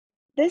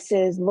This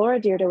is Laura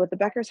Dearda with the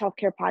Becker's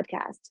Healthcare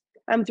Podcast.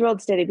 I'm thrilled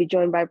today to be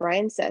joined by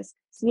Bryan Sisk,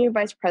 Senior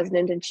Vice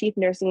President and Chief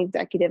Nursing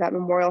Executive at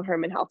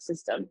MemorialHermann Health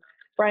System.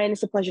 Bryan,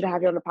 it's a pleasure to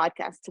have you on the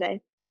podcast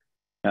today.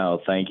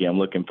 Oh, thank you. I'm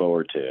looking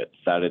forward to it.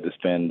 Excited to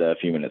spend a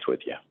few minutes with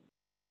you.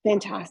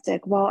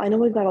 Fantastic. Well, I know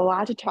we've got a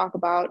lot to talk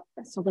about.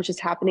 So much is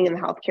happening in the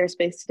healthcare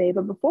space today.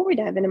 But before we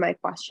dive into my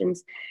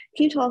questions,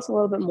 can you tell us a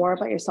little bit more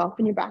about yourself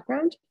and your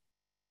background?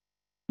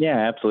 Yeah,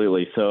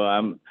 absolutely.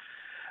 So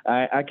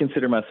I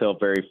consider myself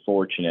very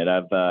fortunate.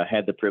 I've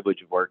had the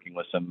privilege of working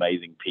with some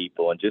amazing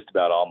people in just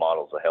about all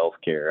models of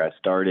healthcare. I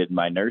started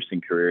my nursing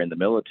career in the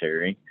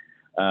military,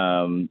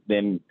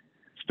 then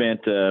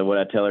spent what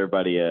I tell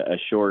everybody a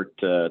short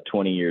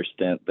 20-year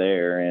stint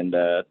there, and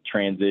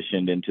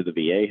transitioned into the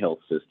VA health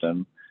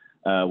system.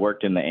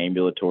 Worked in the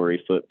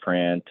ambulatory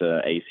footprint,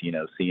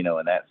 ACNO, CNO,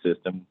 and that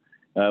system.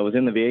 Was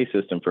in the VA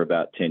system for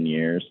about 10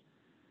 years.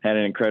 Had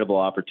an incredible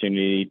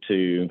opportunity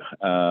to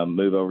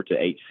move over to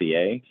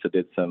HCA, so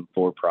did some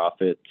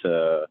for-profit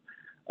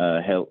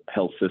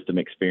health system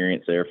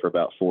experience there for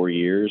about 4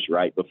 years,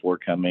 right before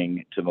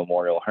coming to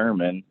Memorial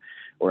Hermann,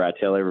 where I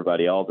tell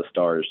everybody all the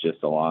stars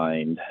just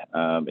aligned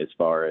as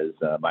far as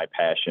my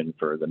passion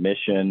for the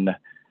mission,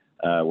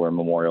 where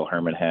Memorial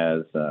Hermann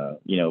has,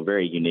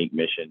 very unique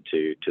mission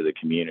to the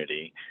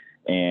community,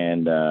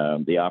 and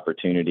the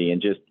opportunity,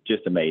 and just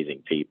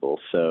amazing people.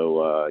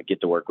 So get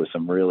to work with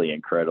some really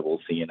incredible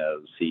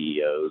CNOs,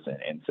 CEOs,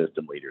 and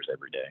system leaders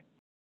every day.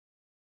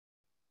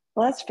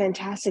 Well, that's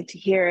fantastic to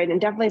hear. And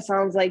it definitely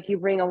sounds like you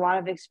bring a lot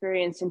of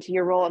experience into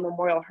your role at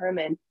Memorial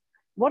Hermann.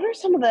 What are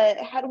some of the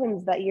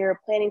headwinds that you're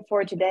planning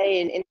for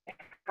today, and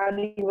how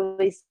do you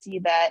really see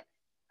that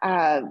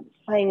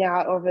playing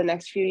out over the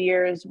next few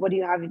years? What do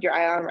you have your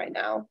eye on right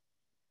now?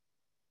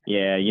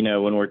 Yeah,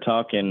 when we're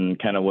talking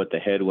kind of what the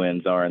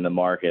headwinds are in the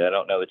market, I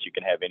don't know that you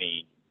can have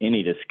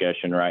any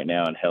discussion right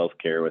now in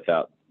healthcare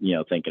without,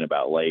 thinking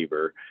about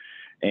labor.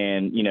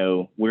 And,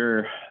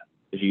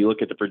 if you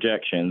look at the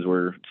projections,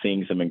 we're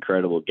seeing some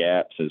incredible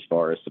gaps as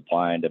far as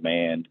supply and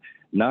demand,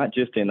 not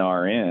just in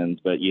RNs,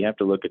 but you have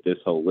to look at this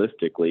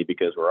holistically,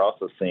 because we're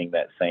also seeing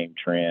that same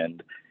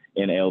trend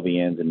in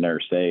LVNs and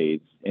nurse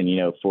aides. And,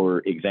 for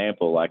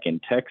example, like in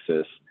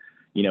Texas,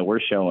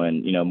 we're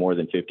showing, more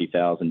than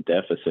 50,000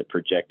 deficit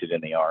projected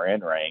in the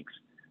RN ranks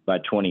by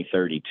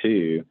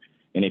 2032.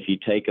 And if you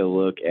take a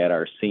look at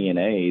our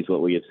CNAs,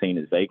 what we have seen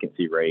is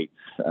vacancy rates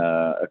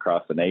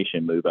across the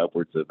nation move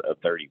upwards of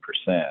 30%.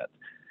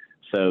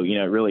 So, it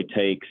really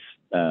takes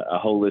a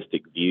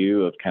holistic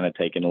view of kind of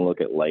taking a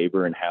look at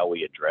labor and how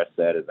we address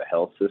that as a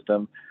health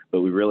system.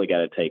 But we really got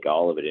to take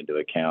all of it into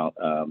account.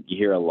 You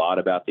hear a lot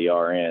about the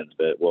RNs,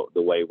 but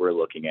the way we're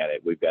looking at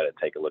it, we've got to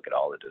take a look at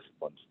all the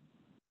disciplines.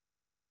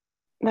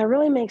 That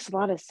really makes a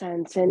lot of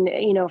sense. And,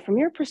 from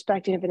your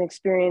perspective and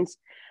experience,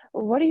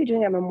 what are you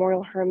doing at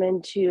Memorial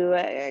Hermann to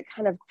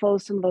kind of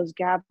close some of those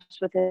gaps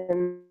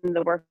within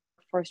the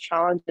workforce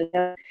challenges,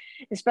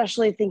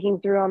 especially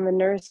thinking through on the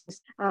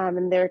nurses?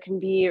 And there can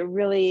be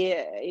really,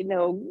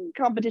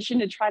 competition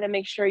to try to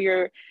make sure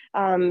you're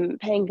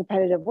paying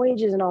competitive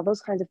wages and all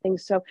those kinds of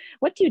things. So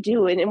what do you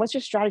do? And what's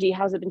your strategy?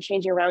 How's it been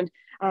changing around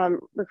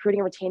recruiting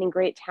and retaining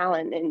great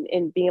talent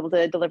and being able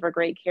to deliver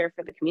great care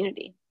for the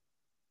community?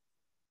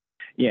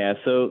 Yeah,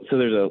 so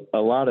there's a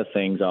lot of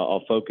things.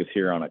 I'll focus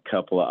here on a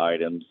couple of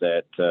items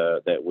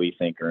that we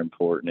think are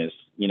important. Is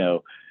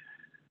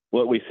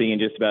what we see in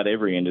just about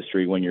every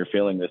industry when you're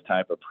feeling this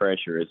type of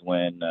pressure is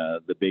when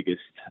the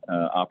biggest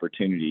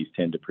opportunities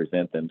tend to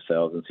present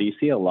themselves. And so you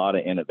see a lot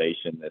of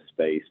innovation in this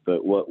space.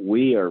 But what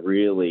we are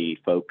really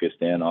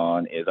focused in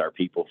on is our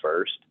people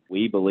first.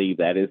 We believe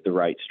that is the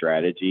right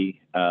strategy,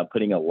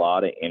 putting a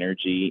lot of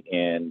energy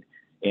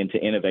into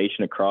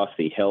innovation across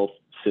the health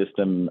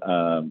system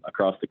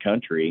across the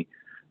country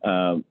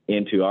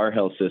into our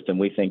health system.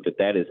 We think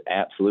that is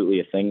absolutely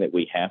a thing that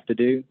we have to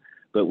do,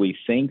 but we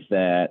think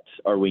that,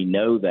 or we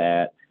know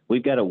that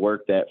we've got to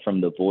work that from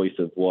the voice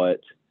of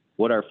what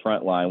our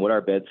frontline, what our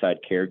bedside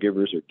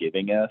caregivers are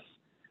giving us,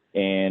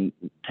 and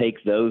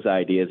take those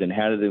ideas and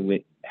how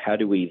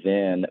do we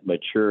then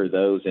mature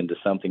those into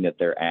something that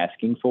they're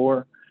asking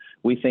for.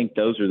 We think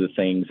those are the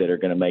things that are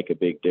going to make a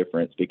big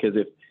difference, because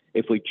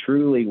if we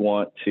truly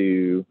want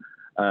to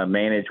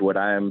manage what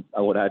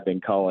I've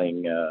been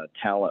calling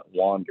talent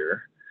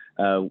wander,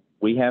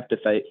 we have to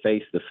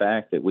face the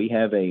fact that we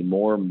have a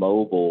more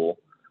mobile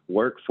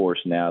workforce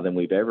now than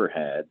we've ever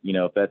had.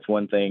 If that's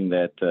one thing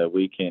that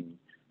we can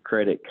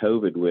credit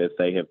COVID with,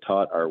 they have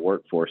taught our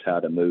workforce how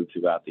to move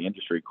throughout the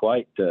industry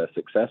quite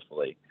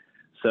successfully.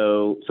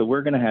 So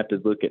we're going to have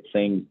to look at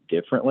things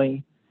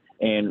differently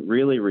and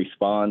really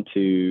respond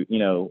to,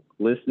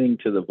 listening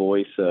to the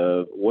voice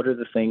of what are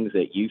the things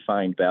that you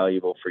find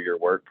valuable for your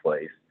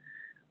workplace.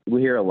 We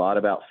hear a lot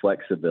about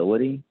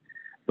flexibility,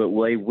 but the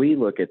way we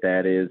look at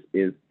that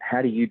is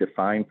how do you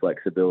define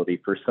flexibility?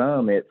 For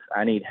some, it's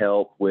I need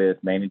help with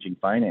managing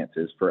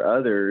finances. For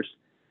others,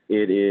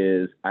 it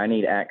is I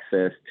need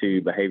access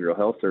to behavioral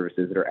health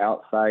services that are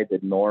outside the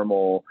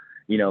normal,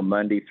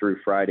 Monday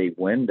through Friday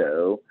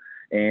window.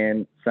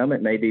 and some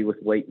it may be with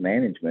weight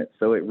management.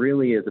 So it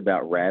really is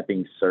about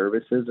wrapping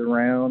services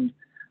around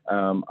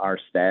our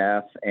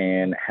staff,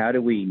 and how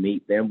do we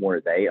meet them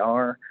where they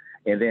are,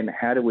 and then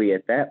how do we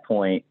at that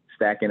point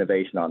stack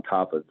innovation on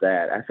top of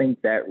that. I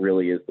think that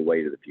really is the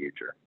way to the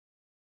future.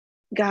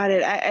 Got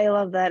it. I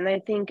love that. And I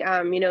think,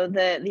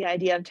 the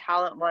idea of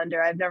talent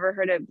wonder, I've never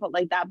heard it put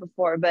like that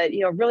before, but,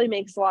 really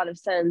makes a lot of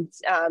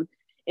sense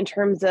in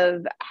terms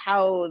of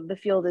how the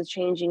field is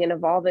changing and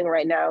evolving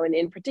right now. And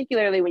in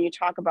particularly when you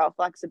talk about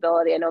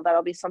flexibility, I know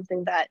that'll be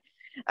something that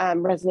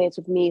resonates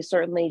with me,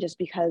 certainly, just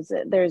because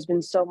there's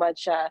been so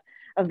much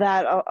of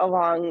that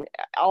along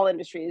all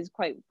industries,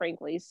 quite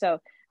frankly. So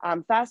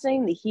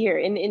fascinating to hear.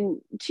 And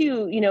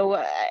two,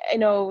 I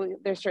know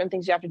there's certain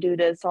things you have to do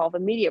to solve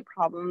immediate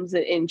problems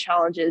and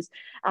challenges.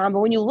 But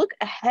when you look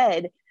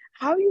ahead,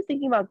 how are you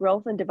thinking about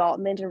growth and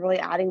development and really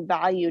adding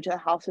value to the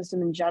health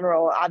system in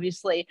general?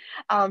 Obviously,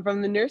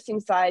 from the nursing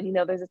side,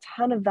 there's a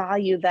ton of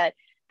value that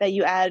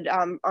you add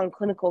on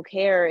clinical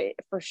care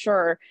for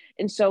sure.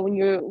 And so when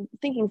you're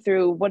thinking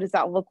through what does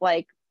that look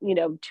like,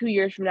 2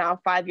 years from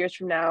now, 5 years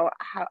from now,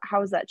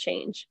 how does that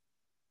change?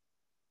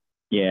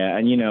 Yeah,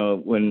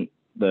 and when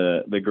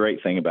the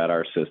great thing about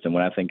our system,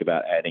 when I think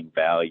about adding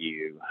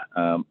value,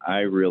 I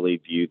really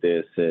view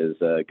this as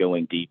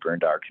going deeper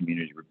into our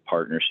community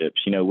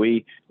partnerships.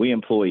 We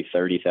employ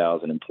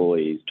 30,000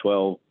 employees,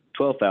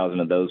 12,000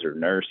 of those are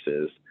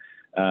nurses.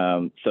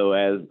 So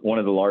as one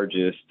of the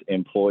largest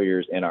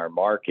employers in our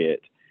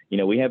market,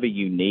 we have a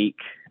unique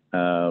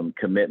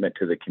commitment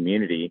to the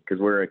community because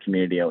we're a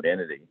community-owned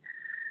entity.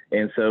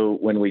 And so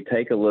when we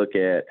take a look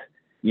at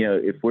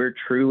if we're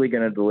truly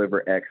going to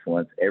deliver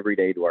excellence every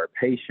day to our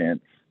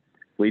patients,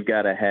 we've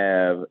got to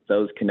have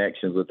those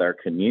connections with our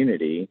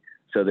community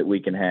so that we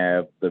can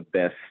have the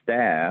best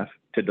staff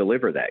to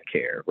deliver that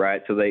care,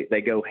 right? So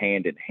they go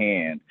hand in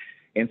hand.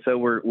 And so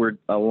we're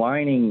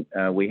aligning.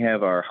 We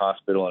have our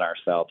hospital in our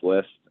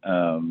Southwest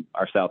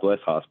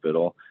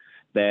hospital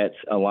that's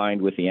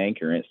aligned with the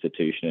Anchor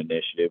Institution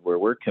initiative, where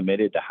we're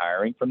committed to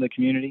hiring from the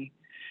community.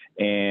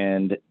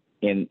 And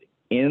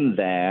in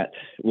that,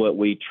 what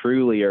we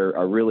truly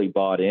are really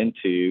bought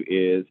into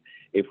is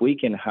if we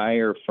can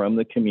hire from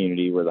the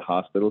community where the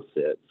hospital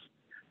sits,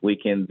 we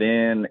can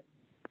then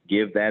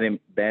give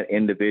that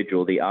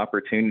individual the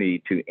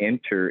opportunity to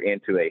enter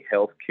into a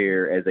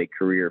healthcare as a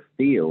career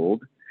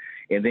field,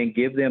 and then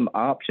give them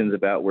options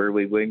about where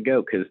we would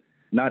go. Because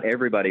not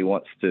everybody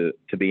wants to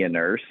be a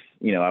nurse.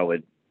 I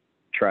would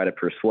try to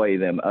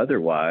persuade them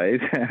otherwise,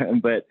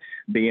 but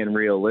being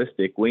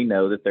realistic, we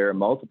know that there are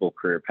multiple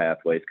career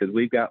pathways because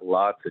we've got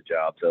lots of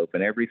jobs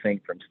open,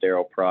 everything from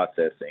sterile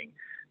processing,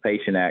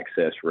 patient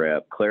access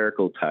rep,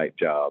 clerical type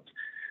jobs.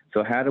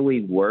 So how do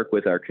we work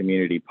with our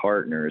community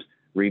partners,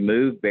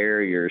 remove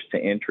barriers to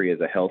entry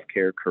as a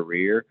healthcare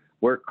career,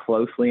 work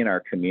closely in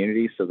our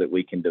community so that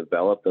we can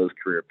develop those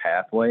career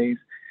pathways?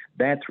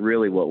 That's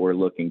really what we're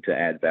looking to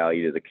add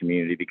value to the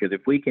community, because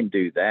if we can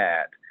do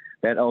that,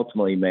 that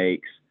ultimately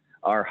makes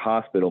our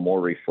hospital more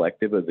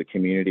reflective of the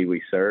community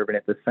we serve, and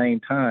at the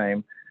same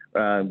time,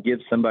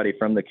 gives somebody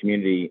from the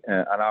community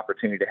an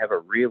opportunity to have a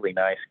really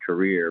nice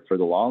career for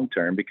the long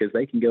term, because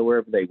they can go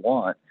wherever they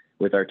want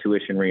with our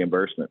tuition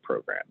reimbursement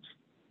programs.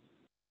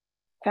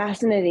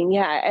 Fascinating.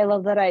 Yeah, I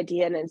love that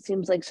idea. And it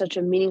seems like such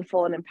a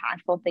meaningful and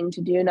impactful thing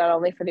to do, not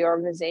only for the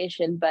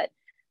organization, but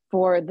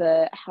for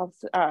the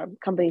health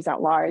companies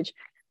at large.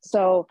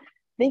 So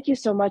thank you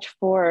so much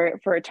for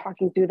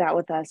talking through that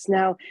with us.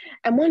 Now,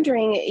 I'm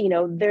wondering,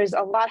 there's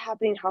a lot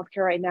happening in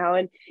healthcare right now,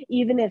 and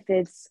even if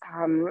it's,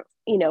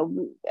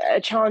 a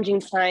challenging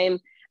time,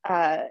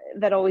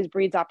 that always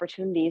breeds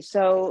opportunity.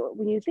 So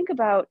when you think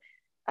about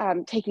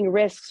taking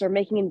risks or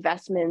making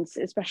investments,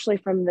 especially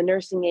from the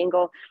nursing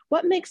angle,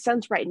 what makes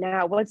sense right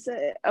now? What's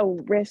a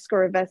risk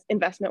or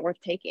investment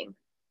worth taking?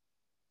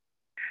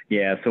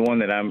 Yeah, so one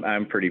that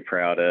I'm pretty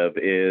proud of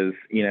is,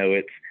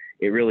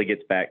 it really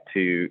gets back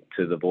to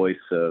the voice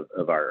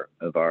of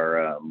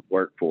our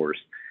workforce.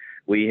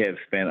 We have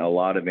spent a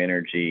lot of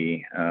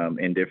energy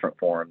in different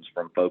forums,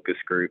 from focus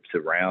groups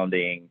to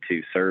rounding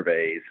to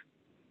surveys,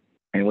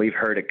 and we've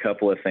heard a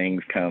couple of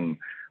things come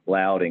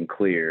loud and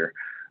clear.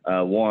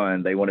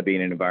 One, they want to be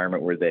in an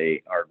environment where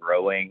they are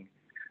growing.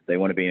 They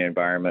want to be in an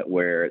environment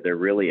where they're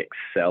really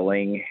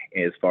excelling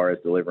as far as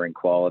delivering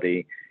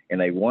quality, and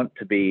they want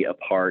to be a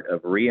part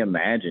of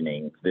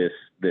reimagining this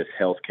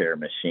healthcare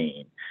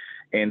machine.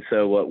 And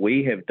so what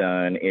we have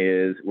done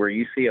is, where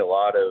you see a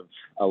lot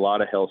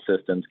of health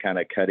systems kind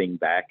of cutting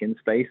back in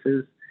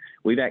spaces,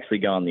 we've actually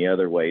gone the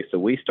other way. So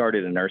we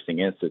started a nursing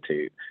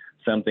institute,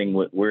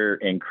 something we're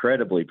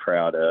incredibly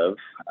proud of.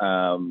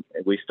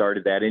 We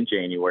started that in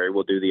January.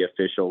 We'll do the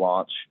official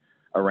launch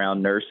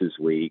around Nurses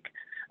Week.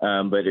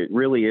 But it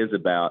really is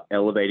about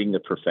elevating the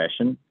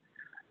profession,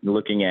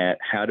 looking at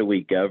how do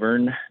we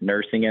govern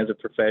nursing as a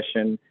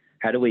profession,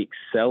 how do we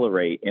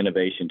accelerate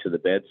innovation to the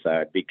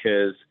bedside,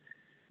 because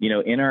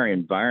in our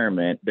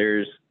environment,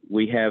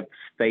 we have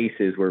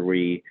spaces where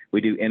we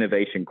do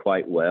innovation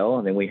quite well,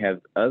 and then we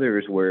have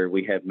others where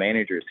we have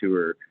managers who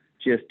are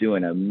just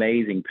doing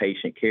amazing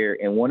patient care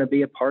and want to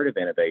be a part of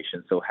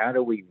innovation. So how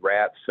do we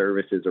wrap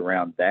services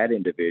around that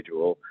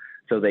individual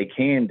so they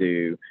can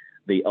do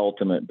the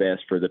ultimate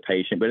best for the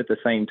patient, but at the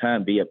same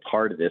time be a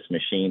part of this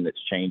machine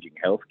that's changing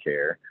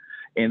healthcare?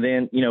 And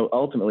then,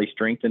 ultimately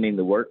strengthening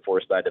the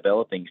workforce by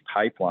developing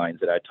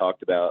pipelines that I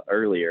talked about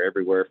earlier,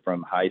 everywhere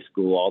from high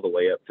school all the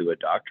way up to a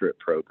doctorate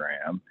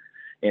program.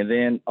 And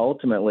then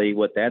ultimately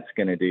what that's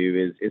going to do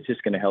is it's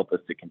just going to help us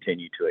to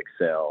continue to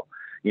excel.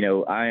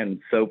 I am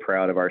so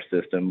proud of our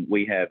system.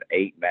 We have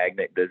 8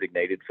 magnet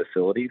designated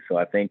facilities. So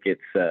I think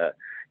it's,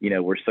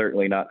 we're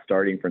certainly not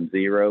starting from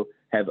zero.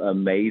 Have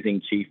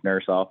amazing chief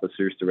nurse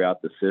officers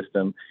throughout the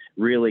system,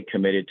 really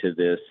committed to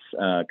this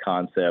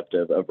concept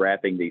of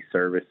wrapping these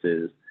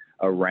services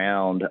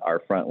around our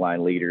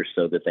frontline leaders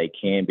so that they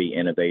can be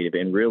innovative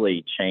and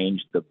really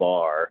change the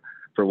bar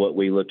for what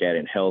we look at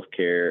in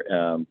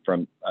healthcare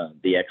from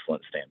the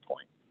excellence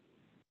standpoint.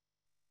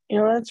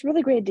 That's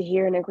really great to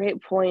hear, and a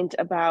great point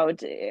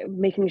about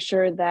making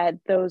sure that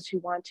those who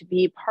want to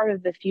be part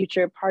of the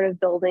future, part of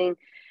building,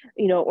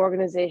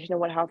 organization and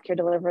what healthcare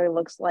delivery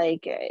looks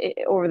like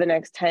over the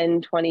next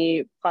 10,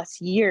 20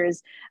 plus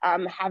years,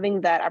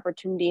 having that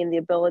opportunity and the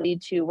ability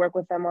to work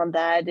with them on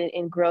that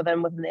and grow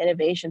them within the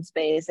innovation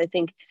space. I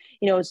think,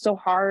 it's so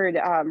hard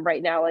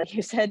right now, like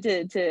you said,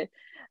 to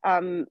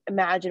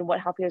imagine what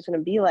healthcare is going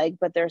to be like,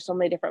 but there are so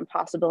many different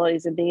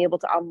possibilities, and being able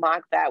to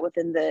unlock that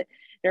within the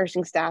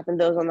nursing staff and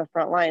those on the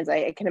front lines,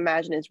 I can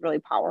imagine is really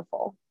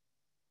powerful.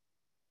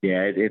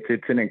 Yeah,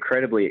 it's an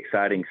incredibly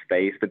exciting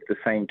space, but at the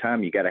same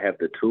time, you got to have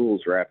the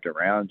tools wrapped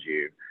around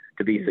you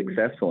to be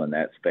successful in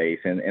that space.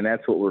 And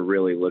that's what we're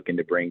really looking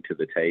to bring to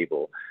the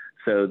table,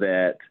 so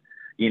that,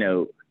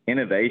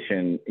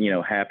 innovation,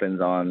 happens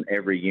on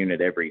every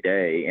unit every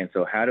day. And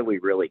so how do we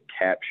really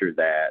capture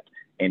that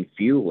and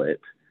fuel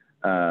it?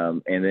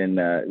 And then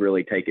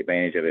really take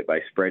advantage of it by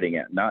spreading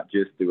it, not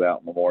just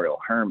throughout Memorial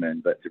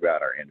Hermann, but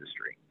throughout our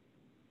industry.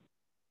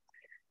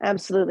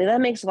 Absolutely.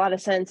 That makes a lot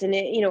of sense. And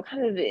it,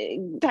 kind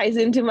of ties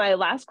into my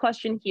last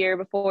question here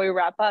before we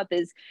wrap up,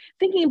 is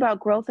thinking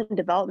about growth and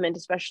development,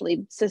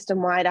 especially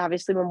system-wide.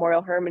 Obviously,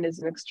 Memorial Hermann is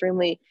an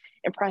extremely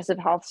impressive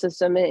health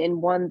system,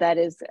 and one that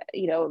is,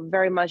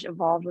 very much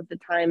evolved with the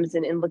times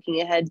and looking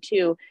ahead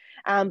too.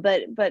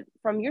 But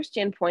from your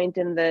standpoint,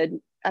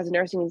 as a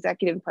nursing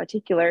executive in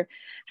particular,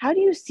 how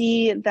do you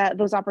see that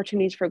those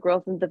opportunities for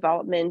growth and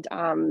development,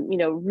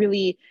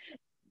 really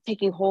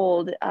taking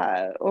hold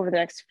over the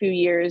next few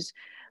years?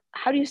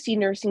 How do you see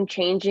nursing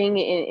changing,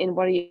 and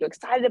what are you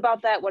excited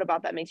about that? What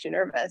about that makes you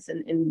nervous?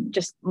 And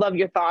just love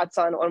your thoughts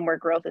on where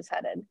growth is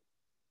headed.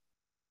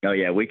 Oh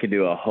yeah, we could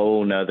do a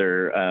whole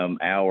nother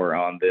hour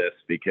on this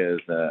because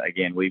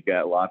again, we've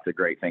got lots of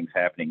great things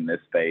happening in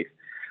this space.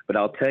 But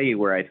I'll tell you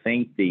where I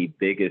think the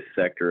biggest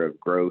sector of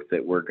growth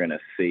that we're going to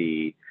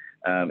see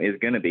is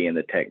going to be in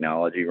the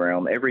technology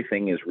realm.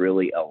 Everything is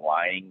really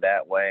aligning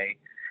that way.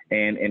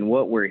 And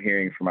what we're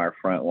hearing from our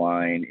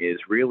frontline is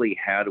really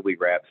how do we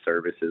wrap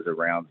services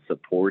around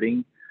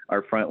supporting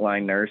our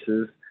frontline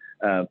nurses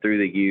through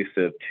the use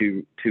of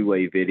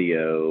two-way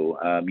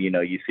video.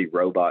 You see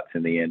robots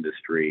in the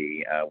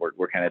industry.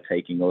 We're kind of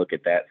taking a look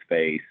at that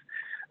space.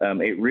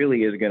 It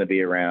really is going to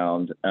be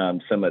around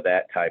some of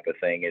that type of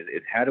thing is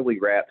how do we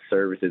wrap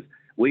services?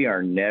 We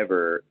have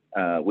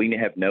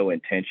no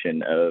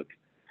intention of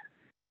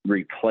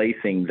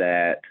replacing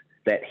that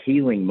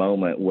healing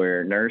moment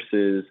where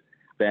nurses,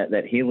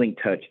 that healing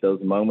touch,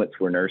 those moments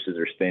where nurses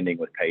are spending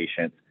with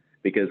patients,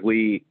 because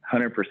we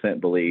 100%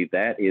 believe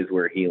that is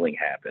where healing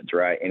happens,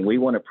 right? And we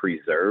want to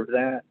preserve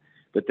that,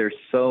 but there's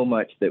so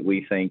much that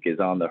we think is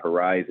on the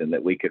horizon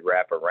that we could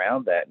wrap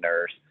around that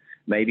nurse,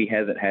 maybe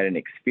hasn't had an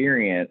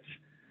experience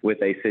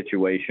with a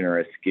situation or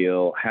a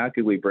skill. How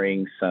could we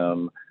bring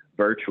some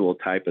virtual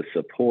type of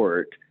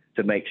support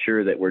to make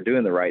sure that we're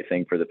doing the right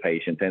thing for the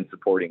patients and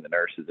supporting the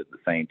nurses at the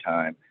same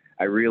time?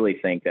 I really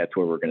think that's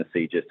where we're going to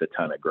see just a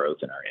ton of growth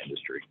in our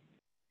industry.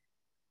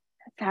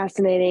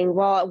 Fascinating.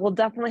 Well, we'll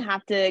definitely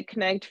have to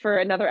connect for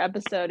another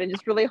episode and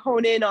just really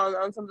hone in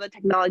on some of the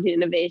technology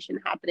and innovation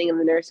happening in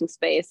the nursing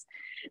space.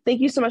 Thank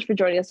you so much for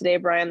joining us today,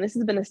 Bryan. This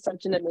has been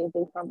such an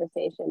amazing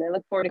conversation. I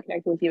look forward to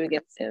connecting with you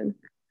again soon.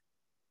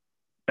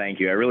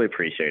 Thank you. I really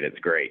appreciate it. It's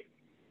great.